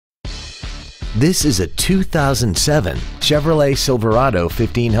This is a 2007 Chevrolet Silverado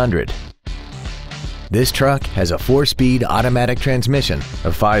 1500. This truck has a 4-speed automatic transmission,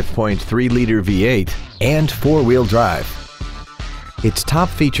 a 5.3-liter V8, and 4-wheel drive. Its top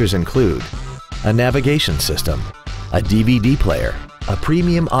features include a navigation system, a DVD player, a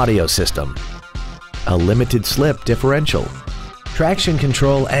premium audio system, a limited slip differential, traction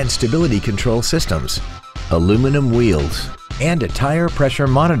control and stability control systems, aluminum wheels, and a tire pressure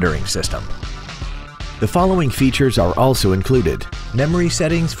monitoring system. The following features are also included: memory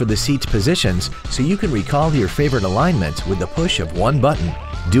settings for the seat's positions so you can recall your favorite alignments with the push of one button,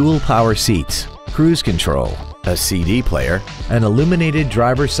 dual power seats, cruise control, a CD player, an illuminated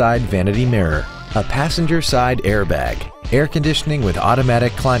driver's side vanity mirror, a passenger side airbag, air conditioning with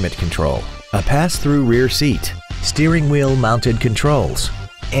automatic climate control, a pass-through rear seat, steering wheel mounted controls,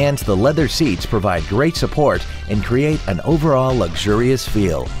 and the leather seats provide great support and create an overall luxurious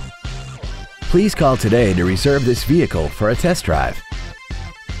feel. Please call today to reserve this vehicle for a test drive.